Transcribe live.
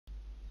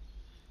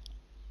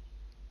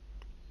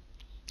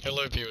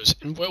Hello viewers,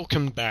 and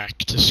welcome back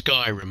to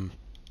Skyrim.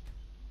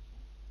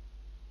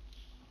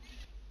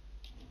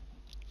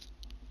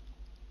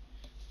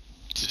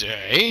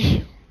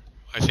 Today,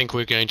 I think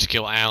we're going to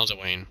kill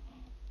Alduin.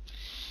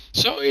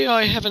 Sorry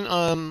I haven't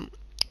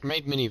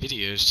made many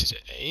videos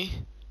today,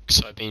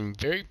 because I've been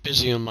very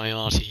busy on my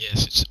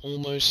RTS. It's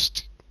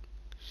almost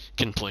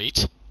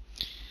complete.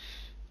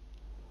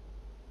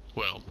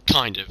 Well,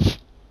 kind of.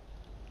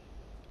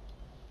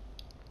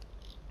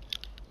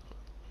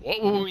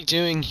 What were we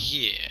doing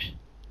here?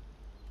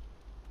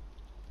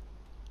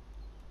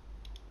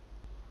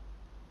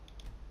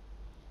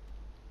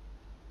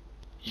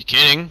 You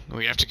kidding?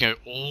 We have to go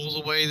all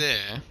the way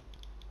there.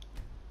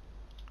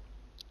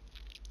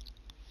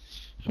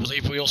 I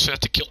believe we also have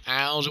to kill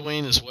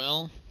Alduin as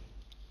well.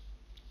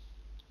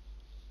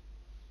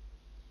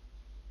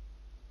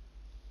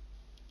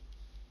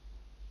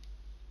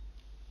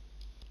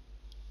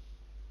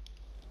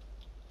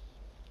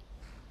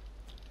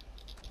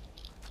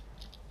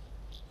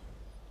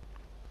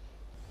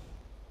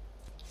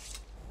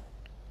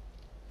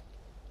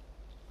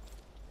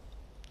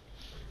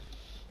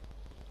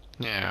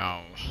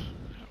 Now,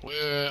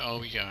 where are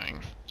we going?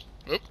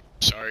 Oop,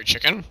 sorry,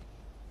 chicken.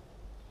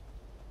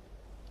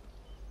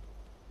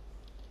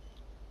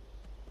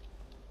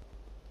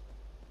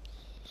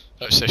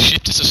 Oh, so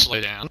shift is to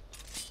slow down.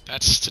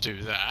 That's to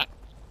do that.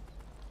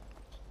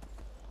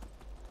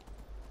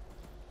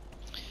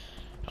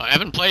 I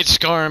haven't played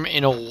Skyrim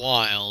in a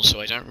while, so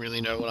I don't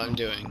really know what I'm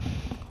doing.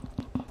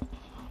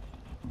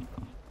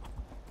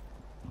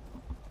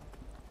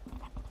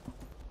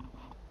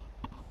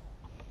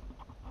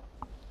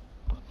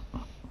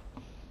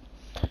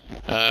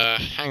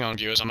 Hang on,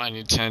 viewers, I might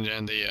need to turn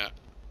down the,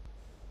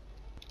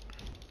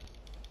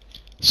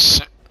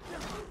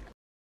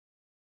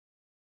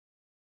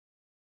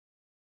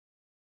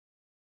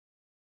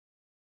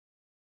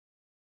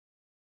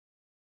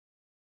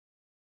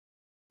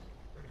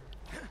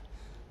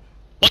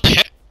 What the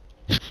heck?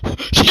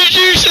 Did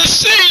you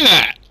just see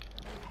that?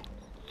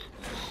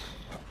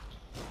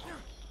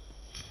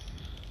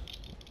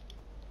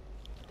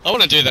 I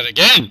want to do that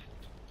again.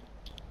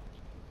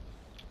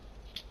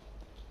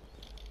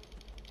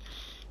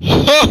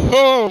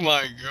 Oh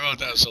my god,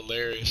 that was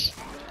hilarious.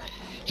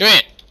 Come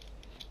here.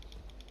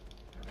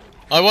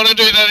 I want to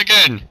do that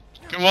again.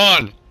 Come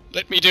on,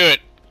 let me do it.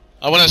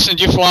 I want to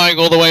send you flying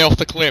all the way off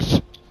the cliff.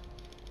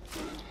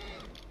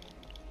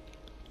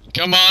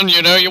 Come on,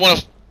 you know you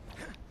want to...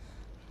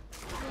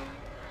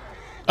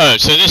 Oh,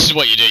 so this is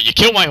what you do. You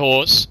kill my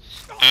horse,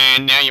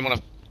 and now you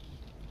want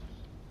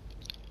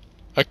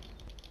to...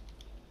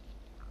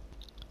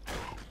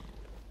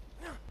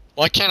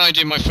 Why can't I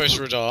do my first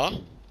radar?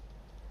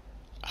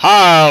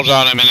 Hold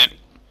on a minute.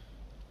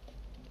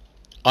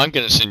 I'm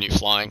going to send you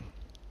flying.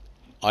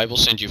 I will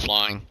send you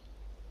flying.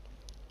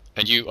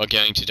 And you are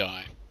going to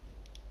die.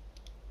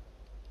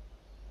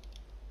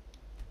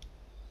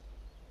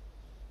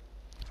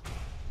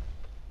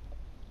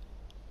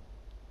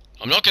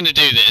 I'm not going to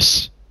do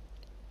this.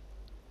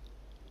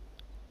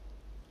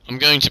 I'm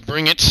going to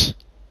bring it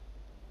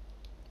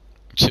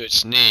to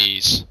its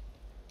knees.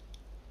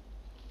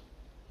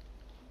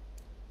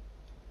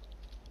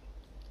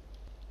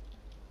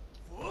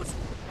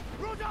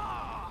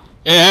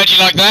 Yeah, how'd you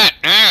like that?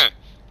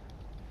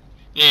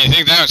 Yeah, you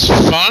think that was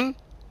fun?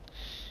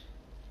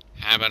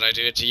 How about I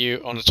do it to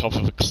you on the top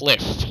of a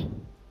cliff?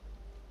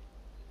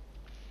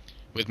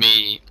 With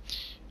me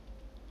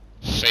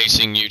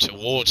facing you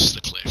towards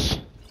the cliff.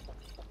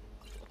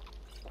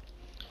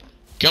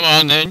 Come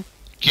on then.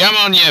 Come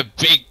on, you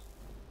big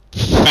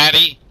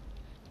fatty.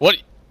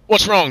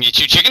 What's wrong, you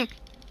two chicken?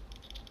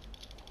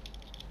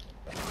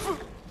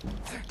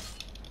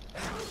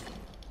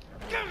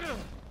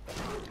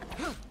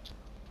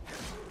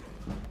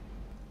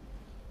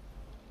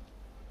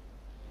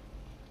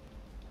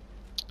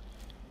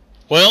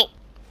 Well,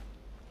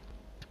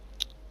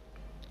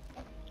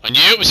 I knew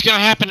it was going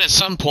to happen at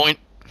some point.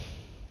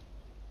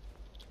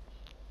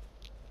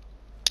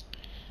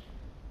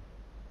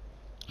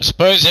 I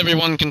suppose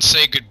everyone can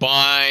say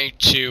goodbye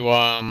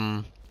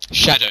to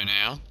Shadow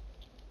now,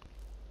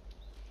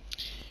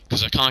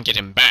 because I can't get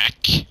him back.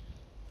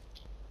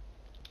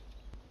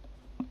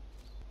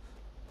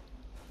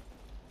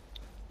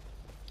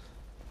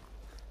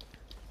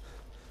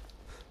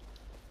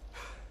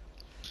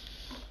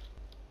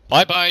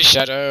 Bye-bye,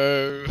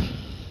 Shadow.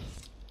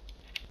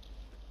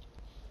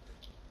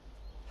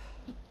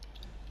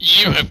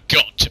 You have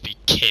got to be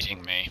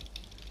kidding me.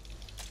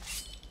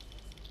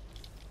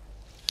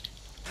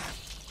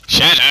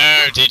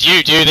 Shadow, did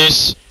you do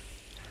this?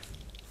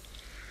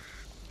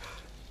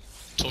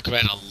 Talk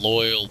about a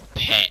loyal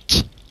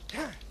pet.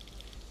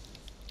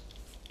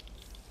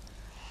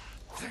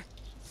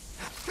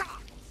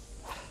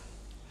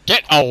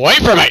 Get away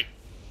from me!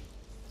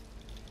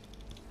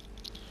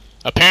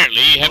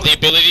 Apparently you have the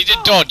ability to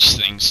dodge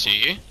things, do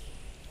you?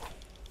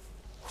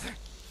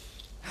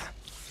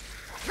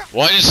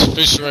 Why does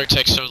Fusro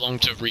take so long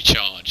to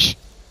recharge?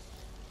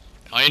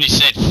 I only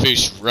said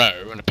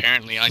Fusro, and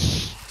apparently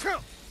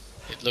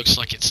it looks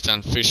like it's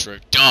done Fusro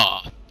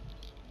Da.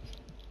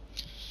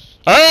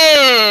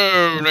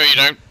 Oh, no you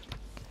don't.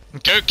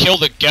 Go kill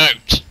the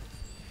goat.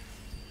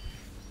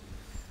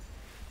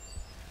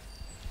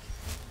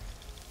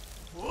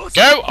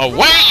 Go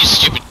away, you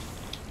stupid...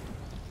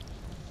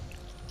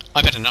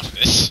 I've had enough of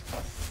this.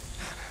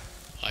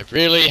 I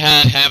really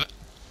have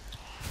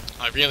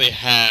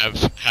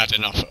had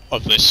enough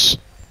of this.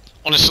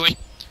 Honestly,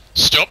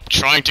 stop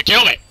trying to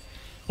kill me.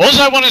 All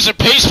I want is a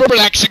peaceful,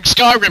 relaxing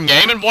Skyrim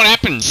game, and what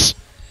happens?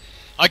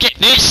 I get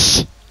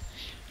this.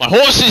 My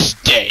horse is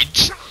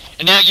dead,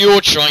 and now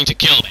you're trying to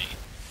kill me.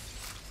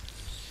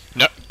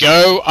 No,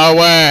 go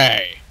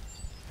away.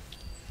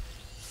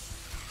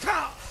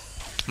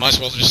 Might as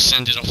well just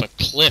send it off a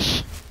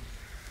cliff.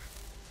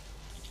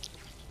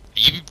 Are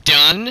you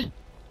done?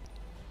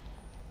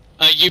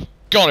 You've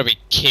gotta be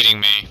kidding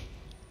me.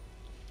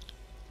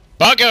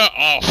 Bugger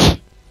off!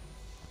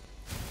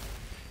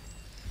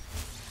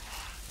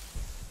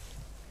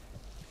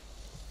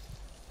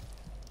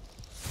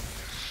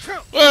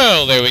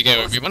 Well, there we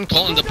go, everyone.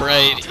 Colin the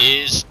Parade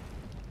is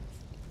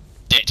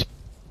dead.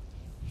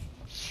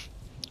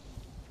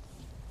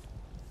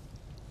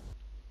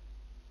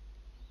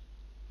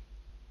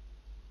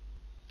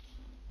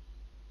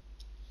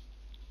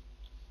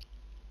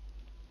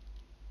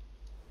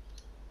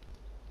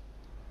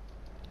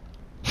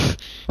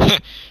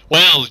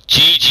 Well,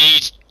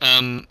 GG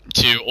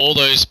to all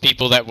those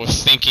people that were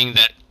thinking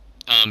that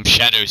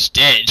Shadow's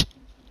dead.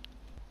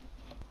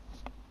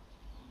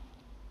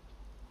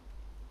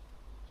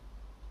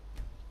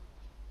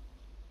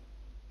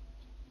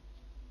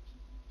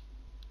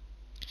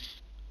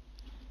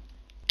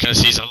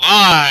 Because he's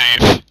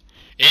alive!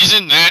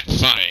 Isn't that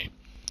funny?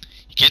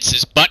 He gets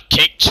his butt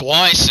kicked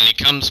twice and he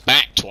comes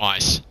back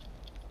twice.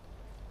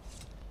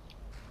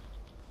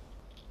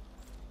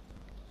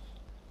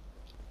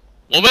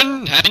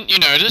 Woman, haven't you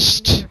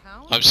noticed?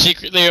 I'm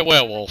secretly a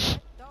werewolf.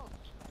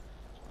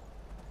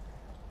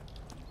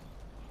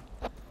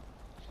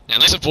 Now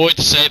let's avoid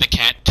the say the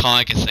cat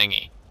tiger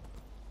thingy.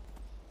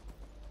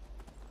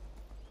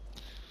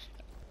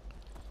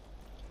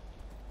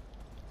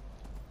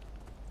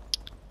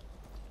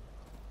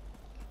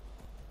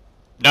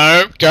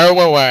 No, go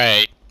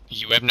away.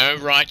 You have no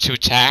right to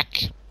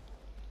attack.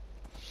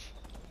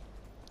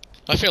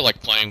 I feel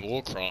like playing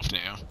Warcraft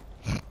now.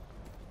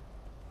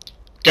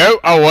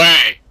 Go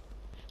away!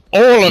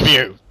 All of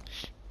you!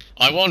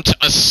 I want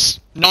a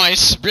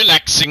nice,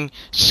 relaxing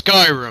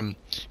Skyrim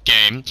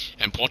game,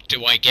 and what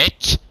do I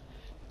get?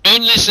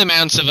 Endless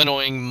amounts of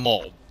annoying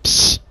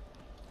mobs.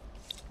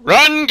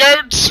 Run,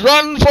 goats!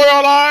 Run for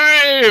your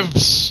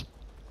lives!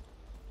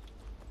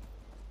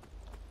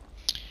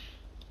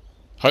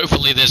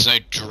 Hopefully there's no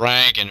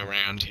dragon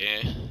around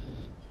here.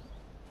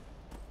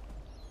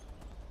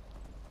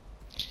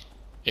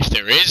 If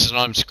there is, then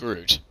I'm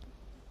screwed.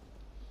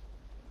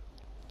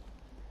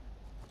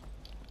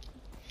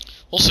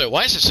 Also,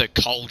 why is it so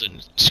cold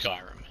in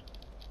Skyrim?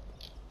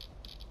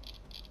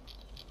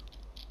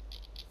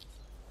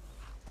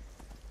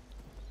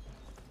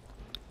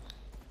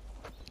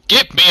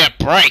 Give me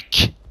a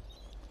break!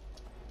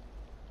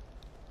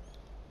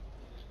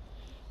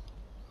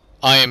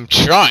 I am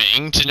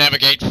trying to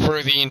navigate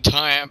through the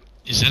entire...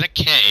 Is that a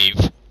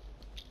cave?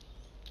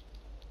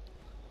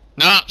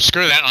 Nah,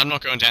 screw that, I'm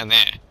not going down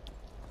there.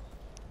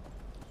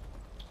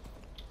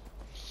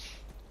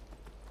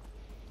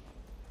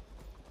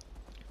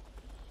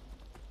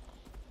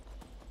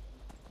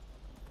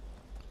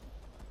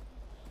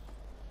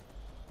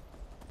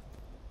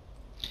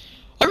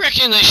 I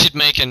reckon they should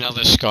make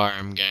another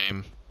Skyrim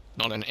game,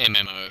 not an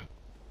MMO.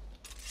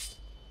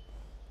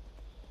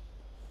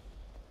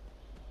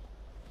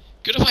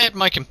 Good if I had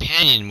my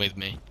companion with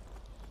me.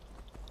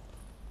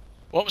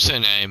 What was her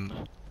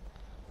name?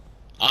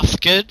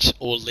 Uthgard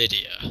or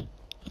Lydia?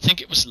 I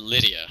think it was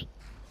Lydia.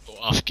 Or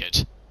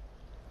Uthgard.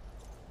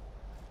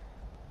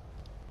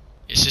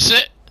 Is this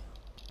it?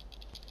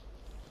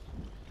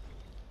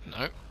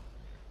 No.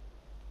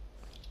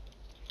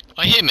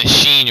 I hear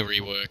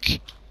machinery work.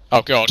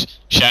 Oh god.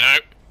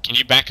 Shadow, can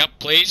you back up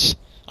please?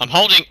 I'm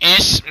holding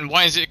S and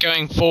why is it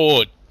going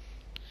forward?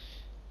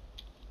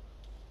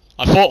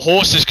 I thought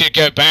horses could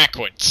go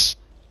backwards.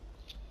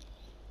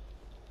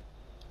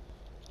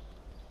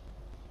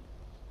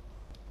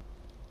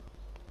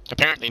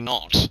 Apparently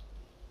not.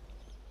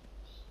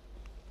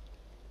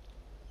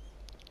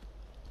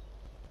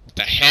 What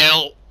the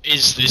hell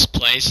is this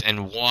place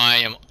and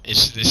why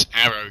is this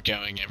arrow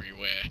going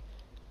everywhere?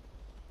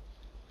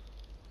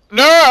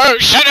 No!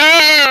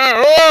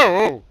 Shadow!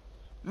 Oh!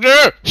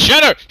 No!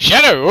 Shadow!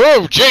 Shadow!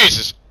 Oh,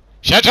 Jesus!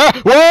 Shadow!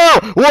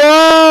 Whoa!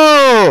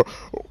 Whoa!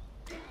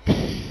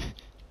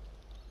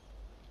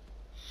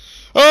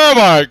 Oh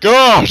my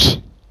god!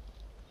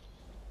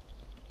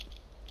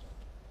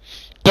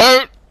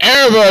 Don't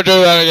ever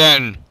do that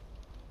again!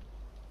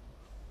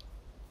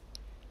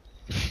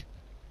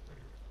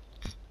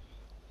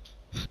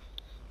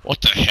 What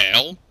the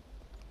hell?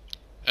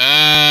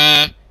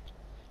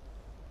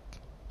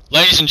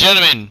 Ladies and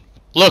gentlemen,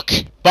 look!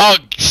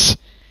 Bugs!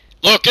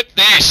 Look at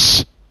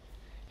this!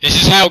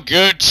 This is how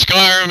good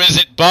Skyrim is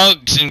at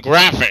bugs and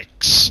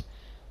graphics.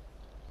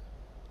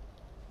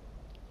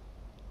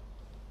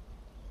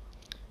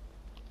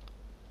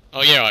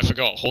 Oh yeah, I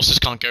forgot. Horses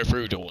can't go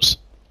through doors.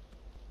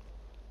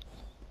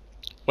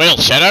 Well,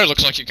 Shadow,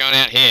 looks like you're going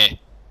out here.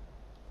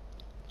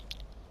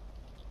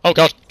 Oh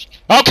god.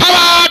 Oh, come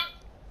on!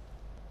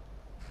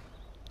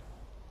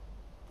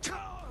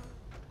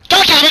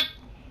 God damn it!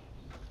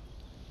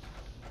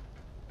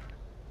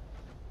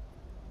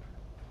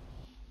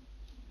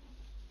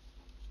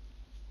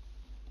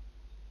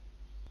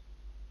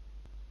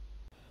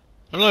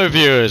 Hello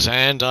viewers,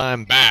 and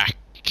I'm back.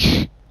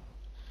 I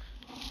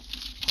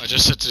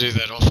just had to do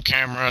that off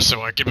camera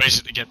so I could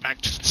basically get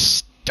back to the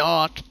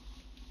start.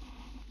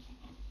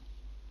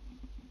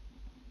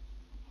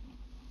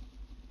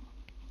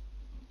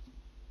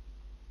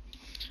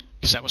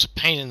 Because that was a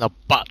pain in the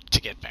butt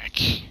to get back.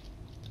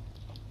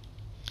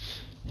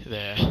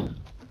 There.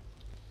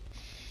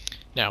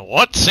 Now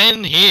what's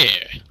in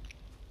here?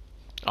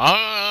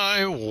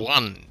 I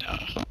wonder.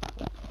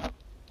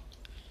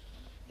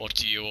 What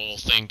do you all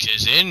think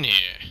is in here?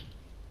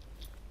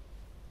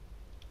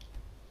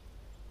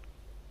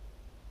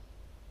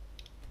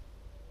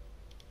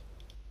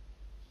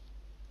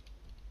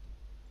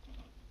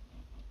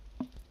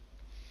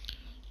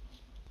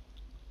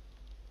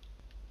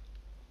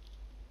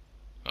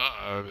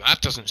 Uh-oh,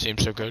 that doesn't seem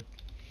so good.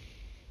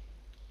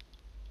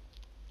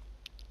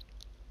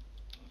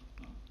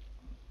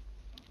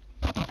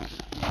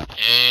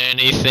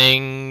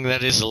 Anything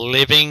that is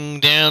living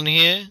down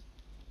here?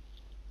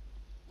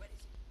 Where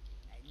is it?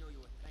 I know you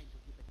were trying to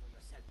keep it for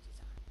yourself,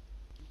 Cesar.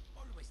 You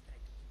always try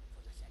to keep it for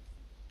yourself.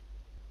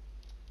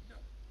 No,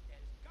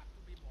 there's got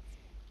to be more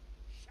smoke.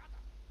 Shut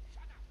up!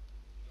 Shut up!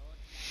 Don't lie,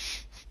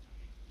 Cesar.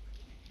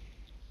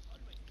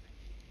 Always try.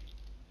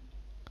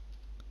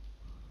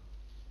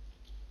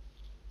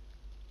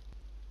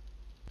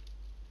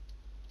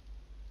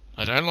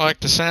 I don't like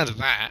the sound of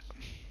that.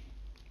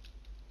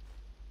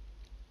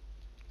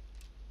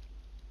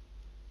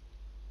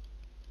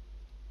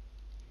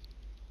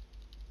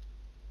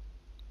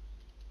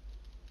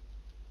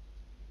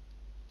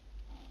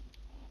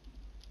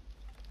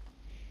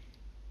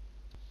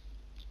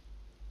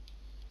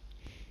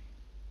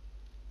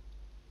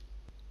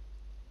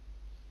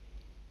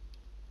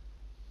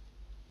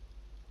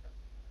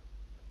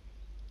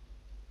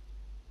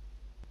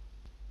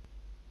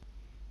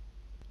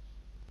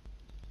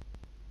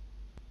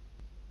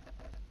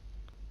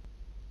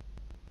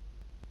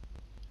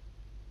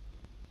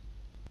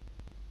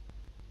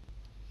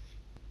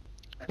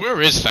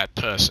 Where is that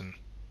person?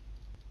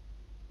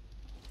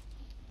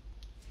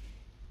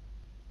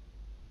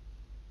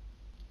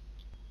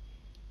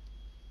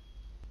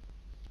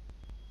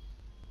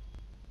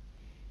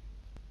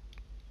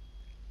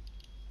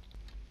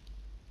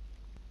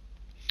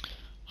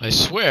 I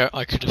swear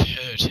I could have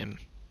heard him.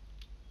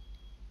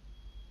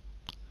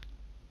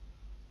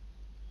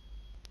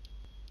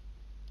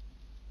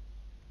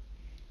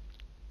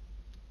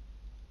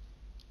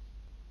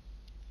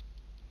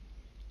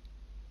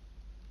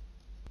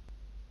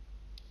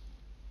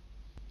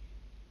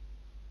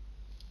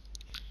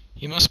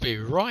 He must be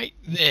right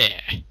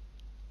there.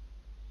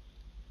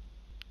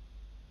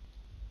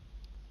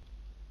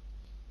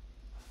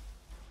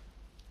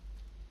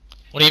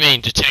 What do you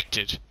mean,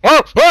 detected? Whoa!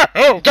 Whoa!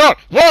 Oh, God!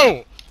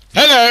 Whoa!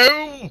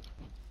 Hello!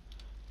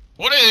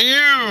 What are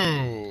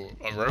you?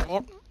 A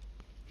robot?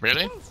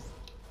 Really?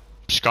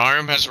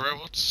 Skyrim has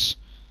robots?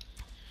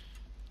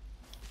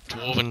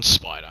 Dwarven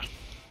spider.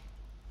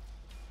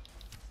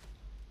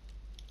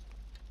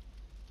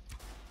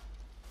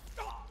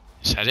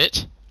 Is that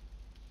it?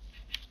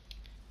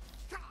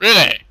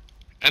 Really?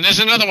 And there's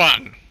another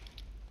one!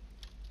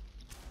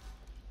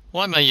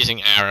 Why am I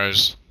using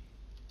arrows?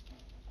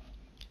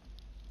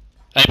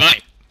 Hey,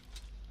 buddy!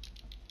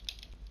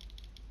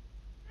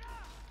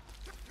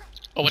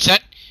 Oh, what's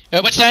that?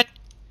 What's that?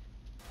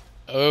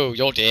 Oh,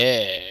 you're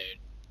dead.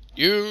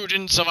 You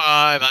didn't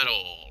survive at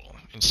all.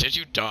 Instead,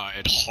 you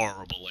died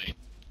horribly.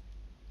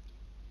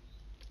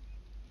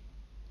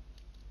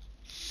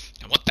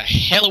 And what the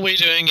hell are we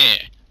doing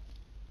here?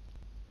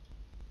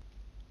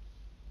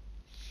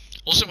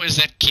 Also, where's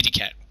that kitty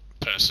cat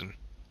person?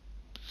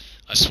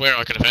 I swear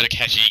I could have heard a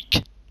cat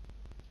eek.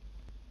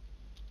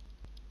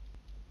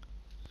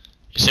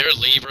 Is there a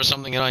lever or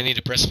something that I need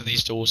to press for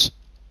these doors?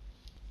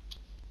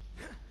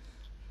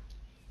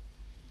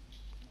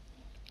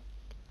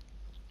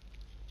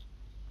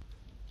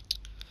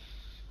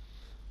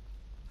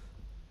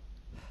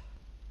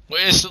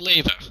 Where's the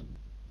lever?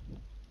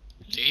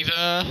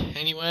 Lever?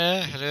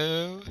 Anywhere?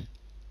 Hello?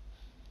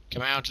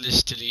 Come out,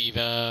 Mr.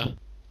 Lever.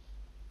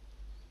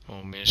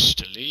 Oh,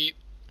 Mr. Lever.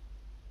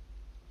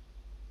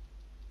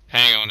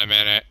 Hang on a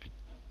minute.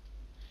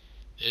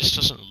 This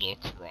doesn't look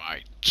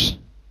right.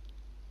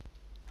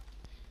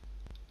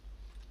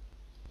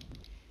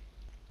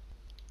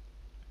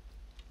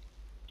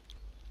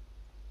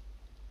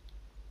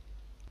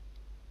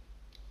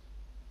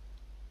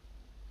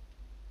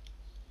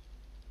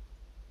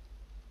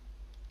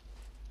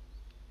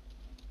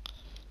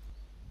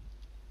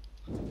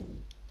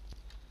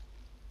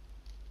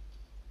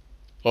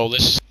 Well,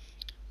 this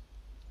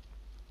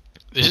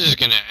is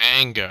gonna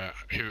anger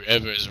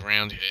whoever is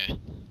around here.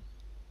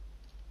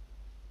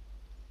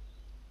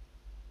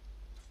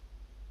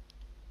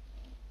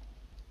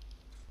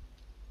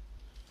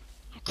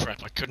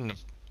 crap, I couldn't have...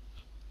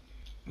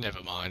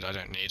 Never mind, I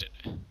don't need it.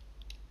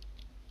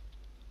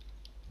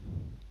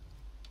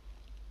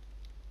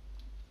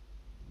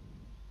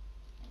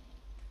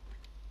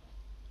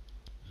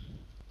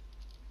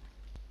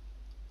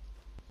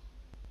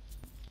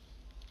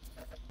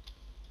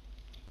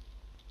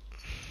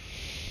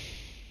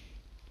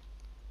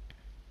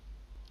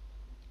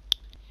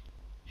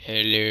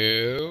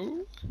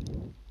 Hello?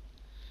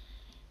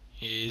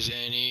 Is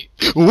any...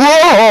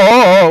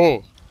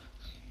 Whoa!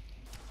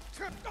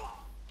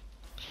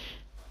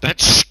 That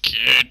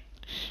scared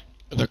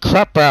the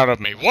crap out of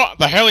me. What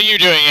the hell are you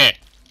doing here?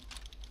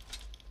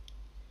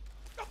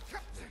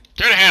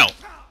 Go to hell!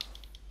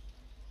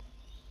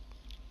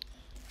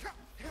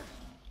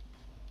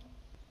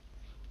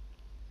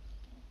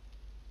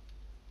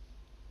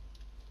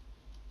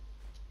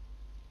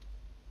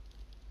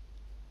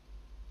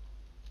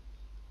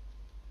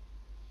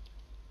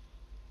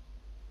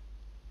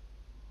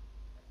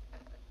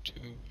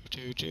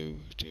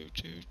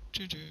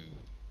 Do.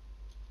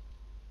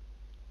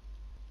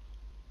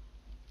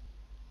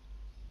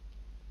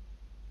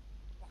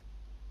 What?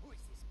 Who is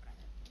this, brother?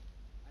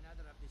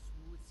 Another of the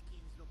smooth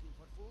skins looking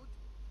for food?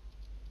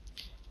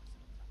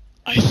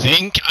 I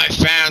think I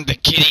found the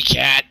kitty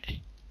cat.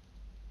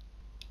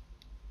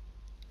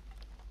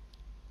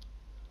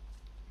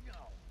 No.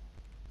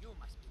 You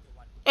must be the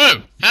one who...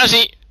 Oh, how's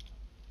he?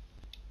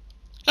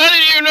 How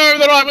did you know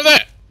that I was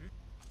there?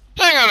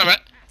 Hang on a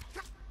minute.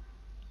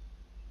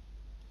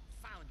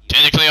 Found you.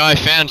 Technically, I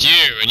found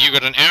you, and you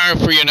got an arrow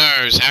through your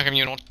nose. How come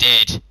you're not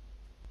dead?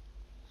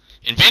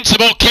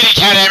 Invincible kitty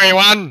cat,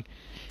 everyone!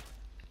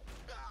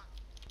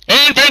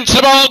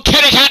 Invincible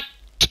kitty cat!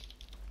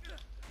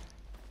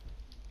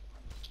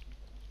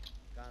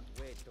 Can't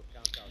wait to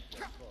count out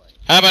your toy.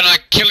 How about I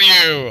kill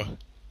you?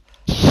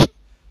 Enough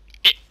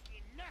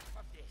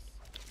of this.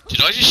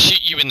 Did I just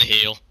shoot you in the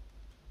heel?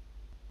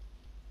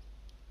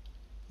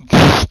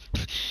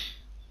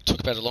 Talk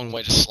about a long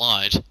way to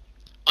slide.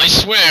 I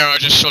swear I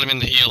just shot him in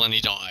the heel and he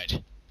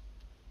died.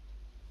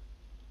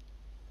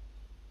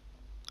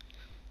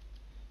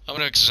 I'm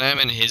gonna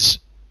examine his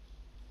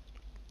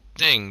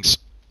things.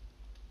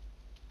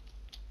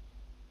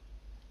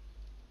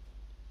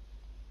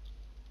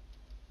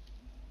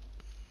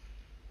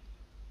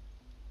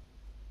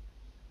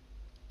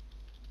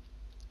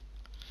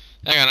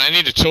 Hang on, I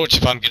need a torch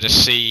if I'm gonna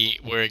see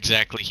where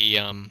exactly he,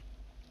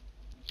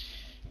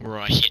 where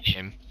I hit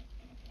him.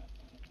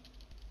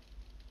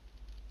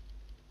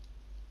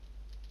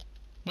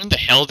 When the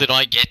hell did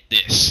I get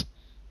this?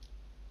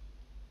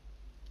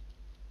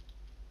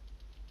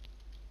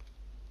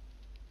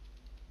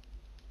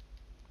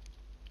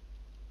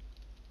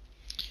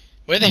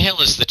 Where the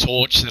hell is the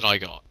torch that I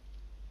got?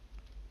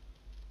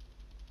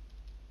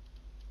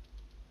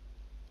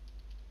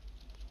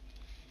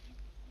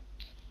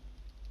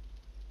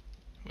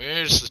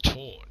 Where's the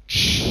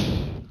torch?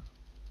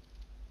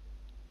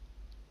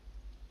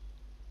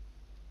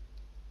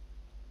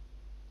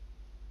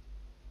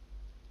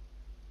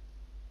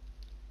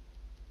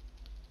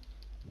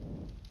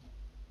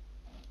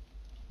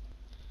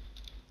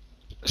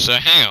 So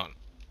hang on.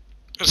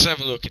 Let's have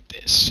a look at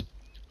this.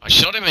 I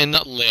shot him in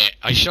the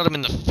I shot him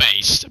in the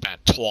face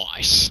about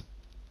twice.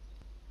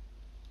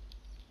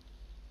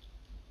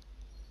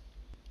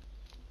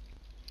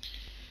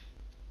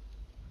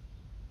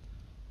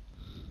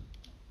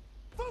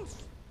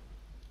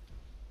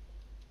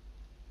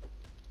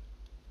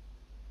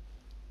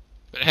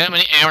 But how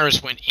many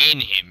arrows went in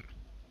him?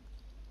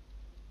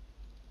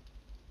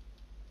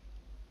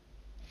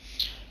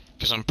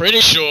 Because I'm pretty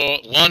sure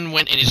one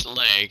went in his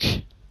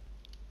leg.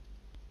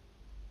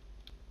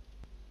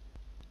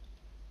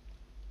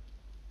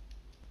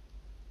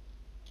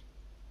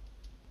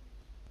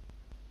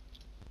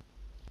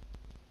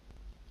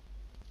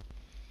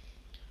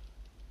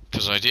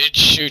 Because I did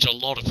shoot a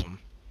lot of them.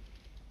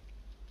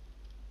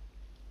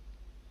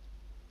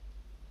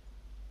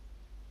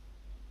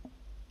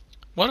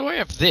 Why do I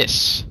have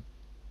this?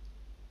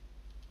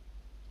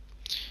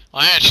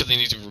 I actually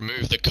need to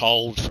remove the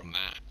cold from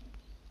that.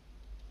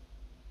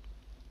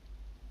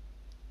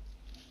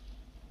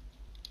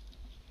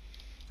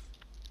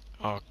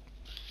 Oh.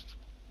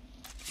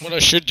 What I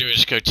should do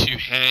is go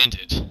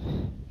two-handed.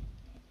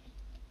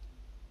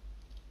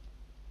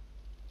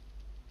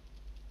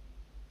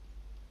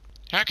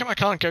 How come I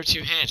can't go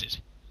two-handed?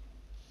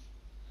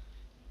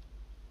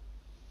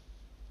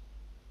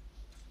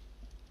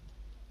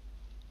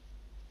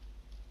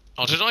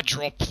 Oh, did I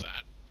drop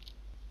that?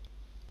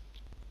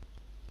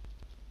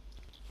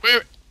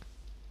 Where?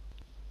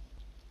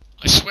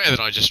 I swear that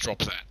I just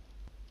dropped that.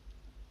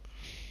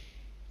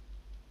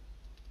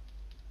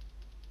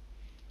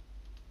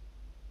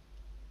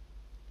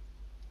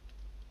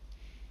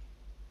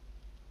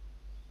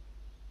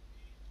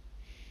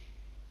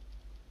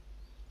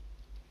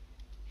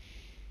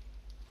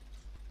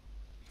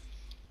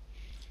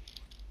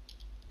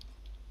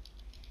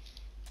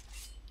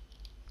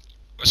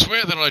 I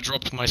swear that I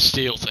dropped my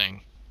steel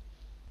thing.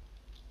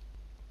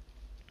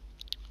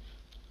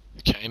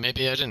 Okay,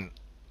 maybe I didn't.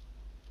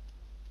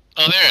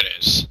 Oh, there it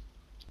is.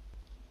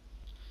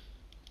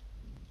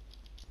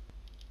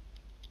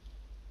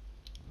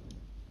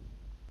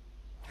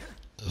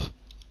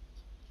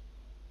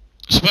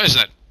 suppose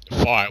that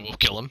fire will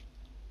kill him.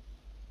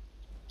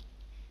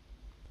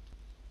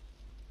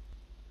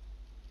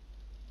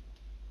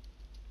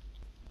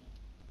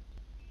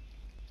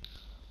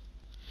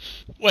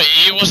 Wait,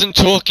 he wasn't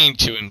talking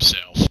to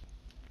himself,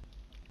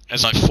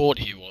 as I thought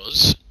he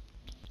was.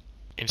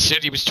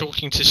 Instead, he was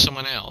talking to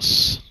someone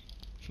else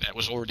that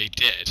was already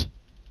dead.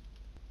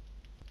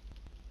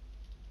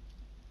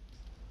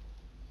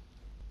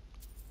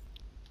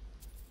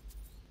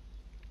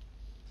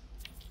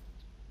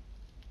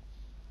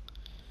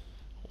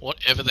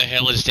 Whatever the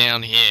hell is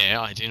down here,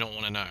 I do not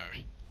want to know.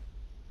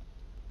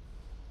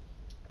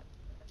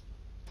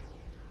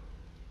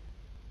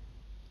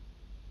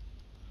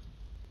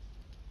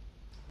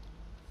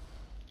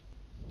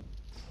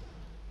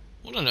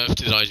 What on earth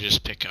did I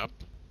just pick up?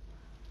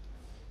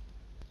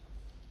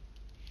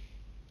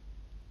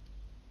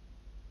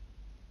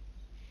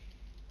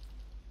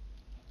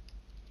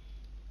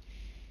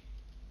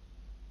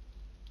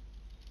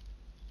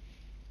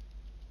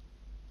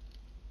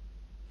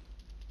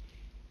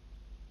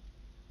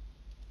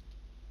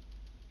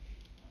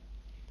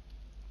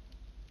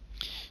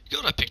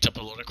 God, I picked up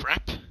a lot of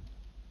crap.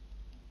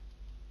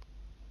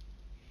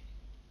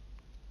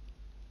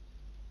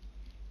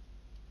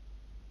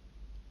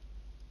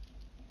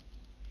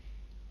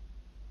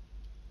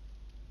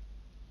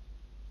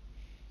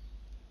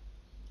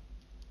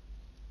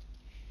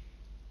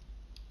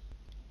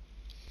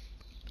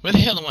 Where the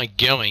hell am I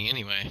going,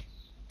 anyway?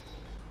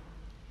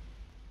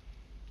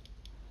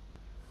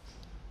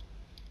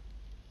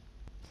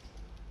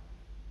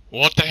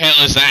 What the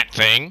hell is that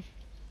thing?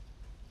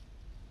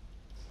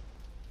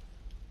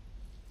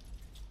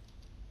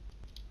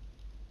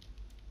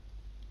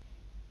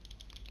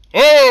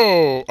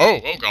 Oh!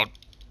 Oh god.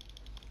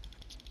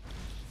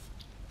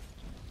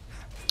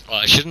 Well,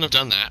 I shouldn't have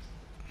done that.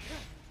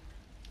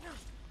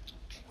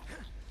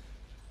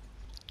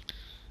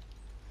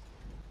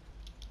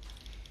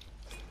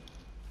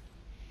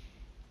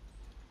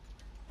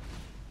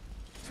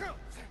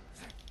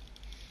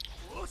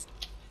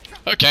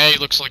 Okay,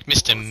 looks like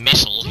Mr.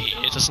 Metal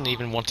here doesn't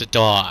even want to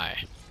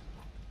die.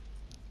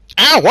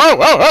 Ow! Whoa!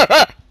 Whoa!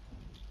 Whoa!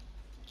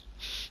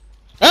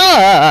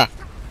 Ah! Ah!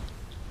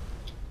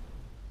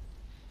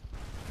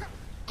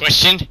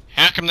 Question,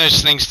 how come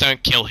those things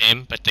don't kill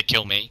him, but they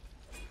kill me?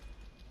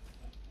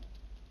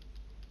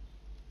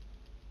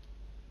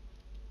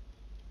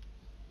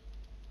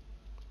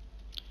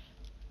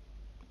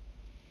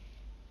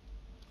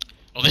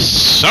 Oh, this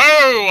is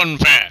so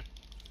unfair!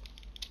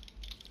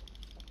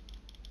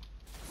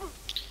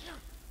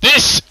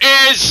 This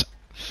is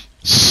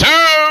so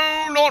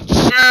not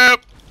fair!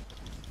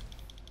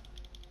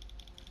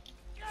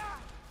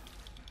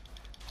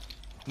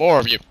 More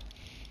of you.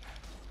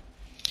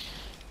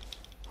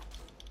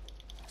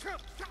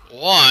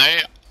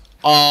 Why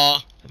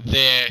are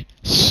there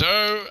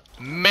so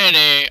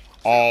many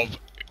of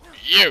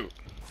you?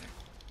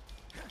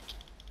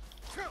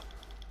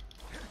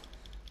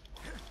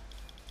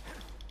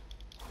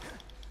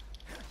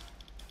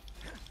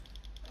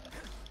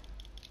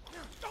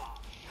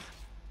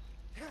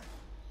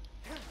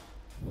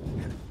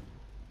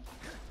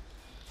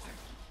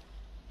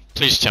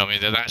 Please tell me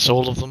that that's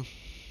all of them.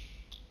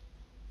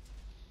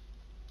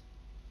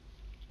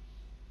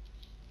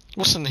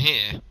 What's in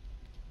here?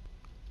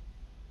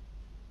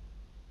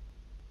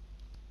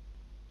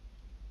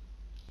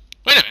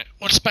 Wait a minute,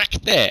 what's back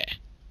there?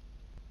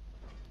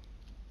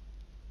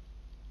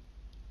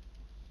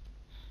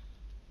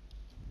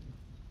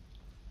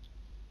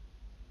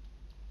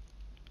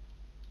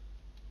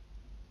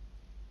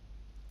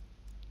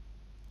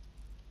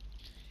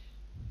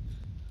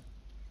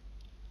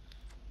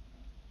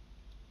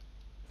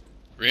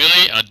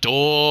 Really? A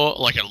door,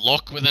 like a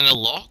lock within a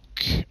lock?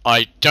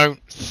 I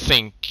don't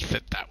think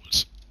that that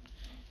was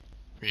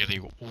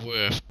really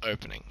worth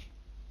opening.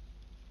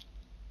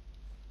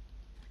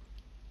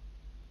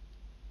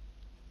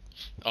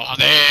 Oh,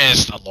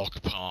 there's the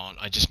lock part.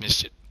 I just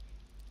missed it.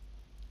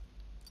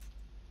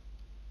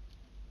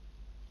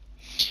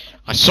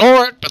 I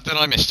saw it, but then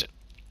I missed it.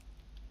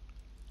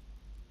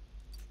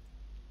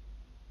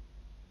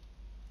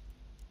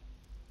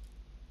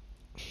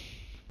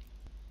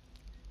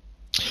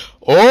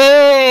 Oh,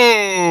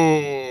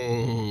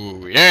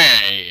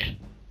 yay!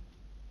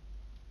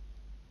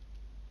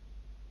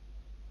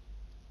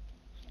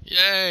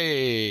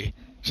 Yay!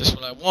 Just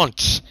what I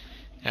want.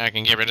 Now I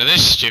can get rid of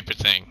this stupid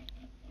thing.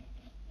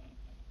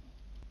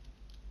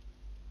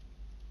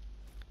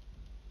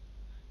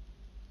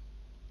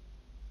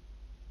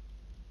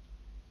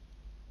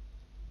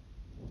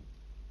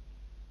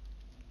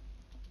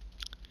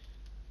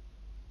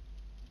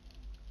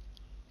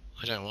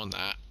 I don't want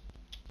that.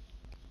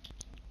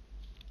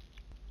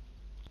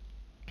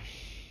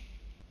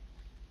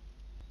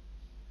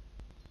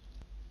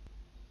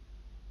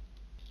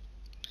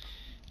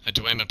 A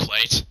Dwemer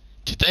plate.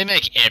 Did they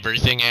make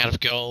everything out of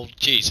gold?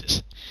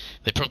 Jesus.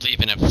 They probably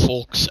even have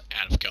forks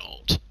out of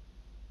gold.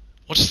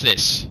 What's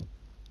this?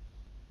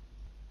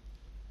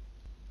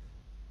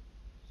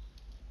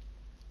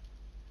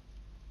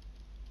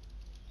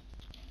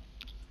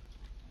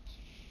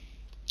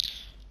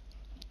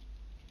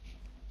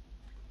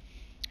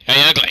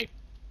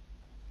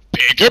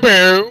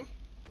 Kaboo!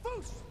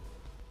 Foos!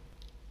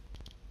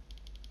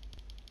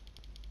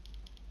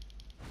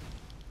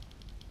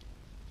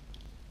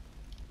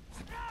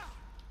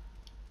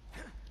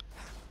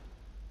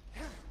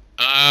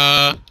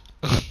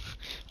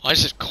 Why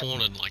is it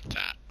cornered like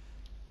that?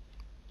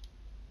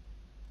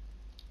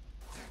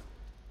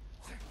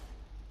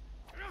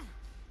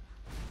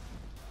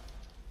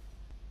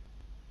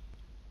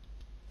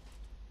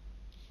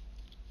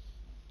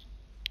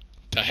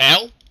 The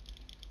hell?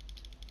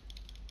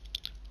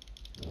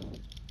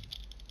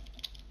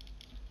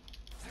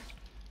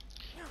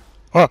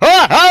 Oh,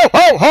 oh, oh,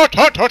 oh, hot,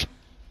 hot, hot!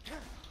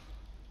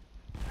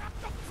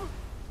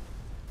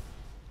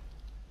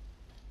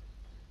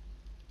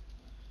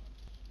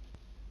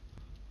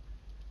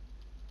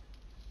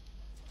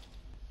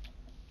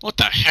 What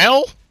the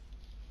hell?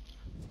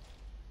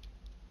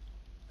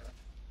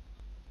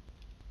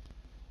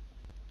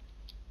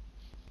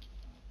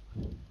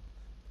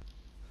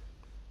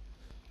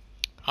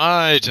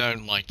 I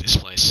don't like this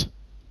place.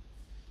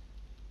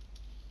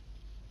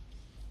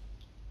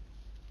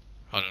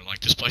 I don't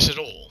like this place at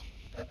all.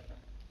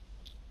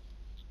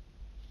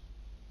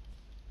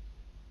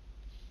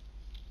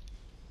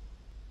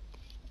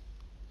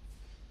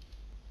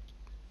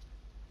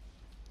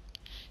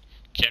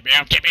 Get me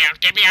out, get me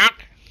out, get me out!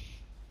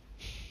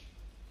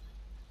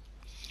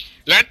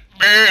 Let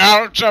me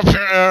out of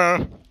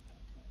here!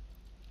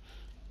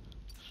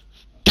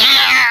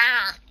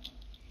 Ah!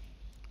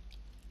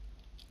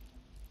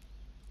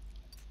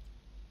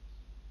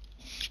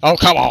 Oh,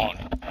 come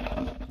on!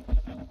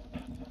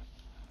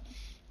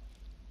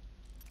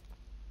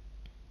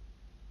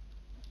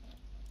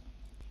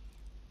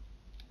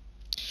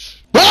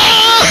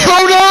 Ah!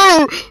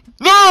 Oh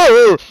no!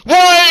 No!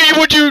 Why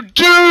would you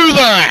do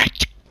that?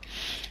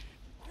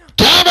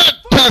 Damn it,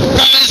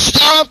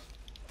 Bethesda!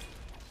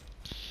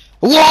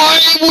 Why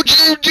would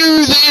you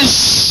do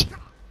this?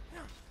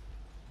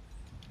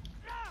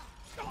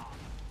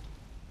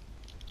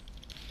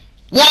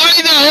 Why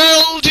the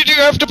hell did you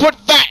have to put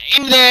that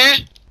in there?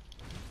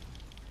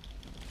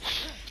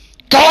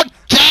 God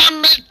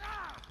damn it!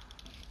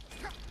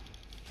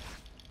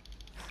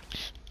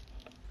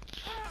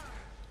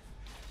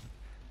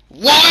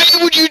 Why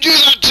would you do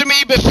that to me,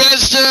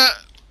 Bethesda?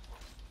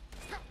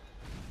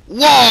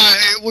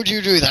 Why would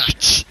you do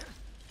that?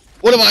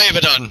 What have I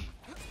ever done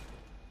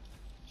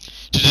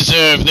to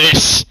deserve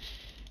this?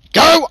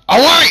 Go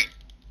away!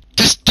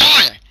 Just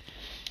die!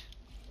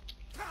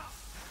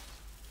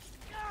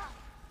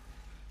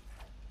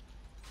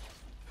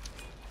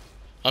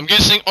 I'm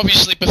guessing,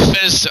 obviously,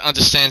 Bethesda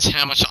understands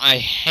how much I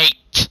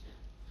hate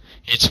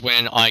it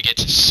when I get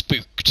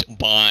spooked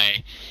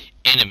by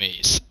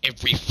enemies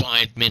every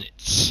 5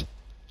 minutes.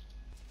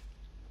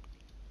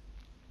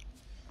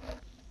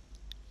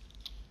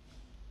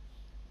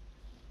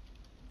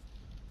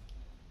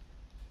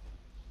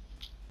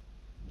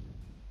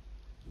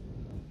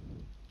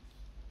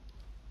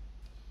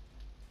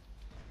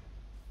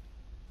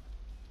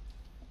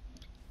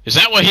 Is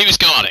that what he was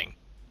guarding?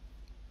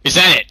 Is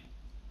that it?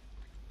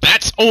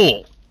 That's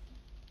all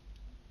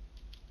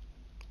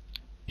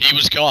he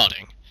was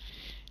guarding.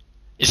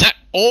 Is that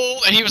all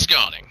that he was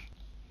guarding?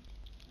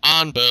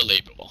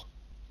 Unbelievable.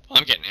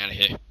 I'm getting out of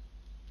here.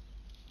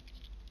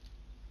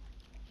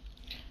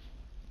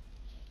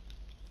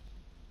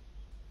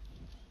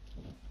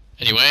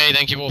 Anyway,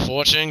 thank you all for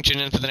watching.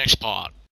 Tune in for the next part.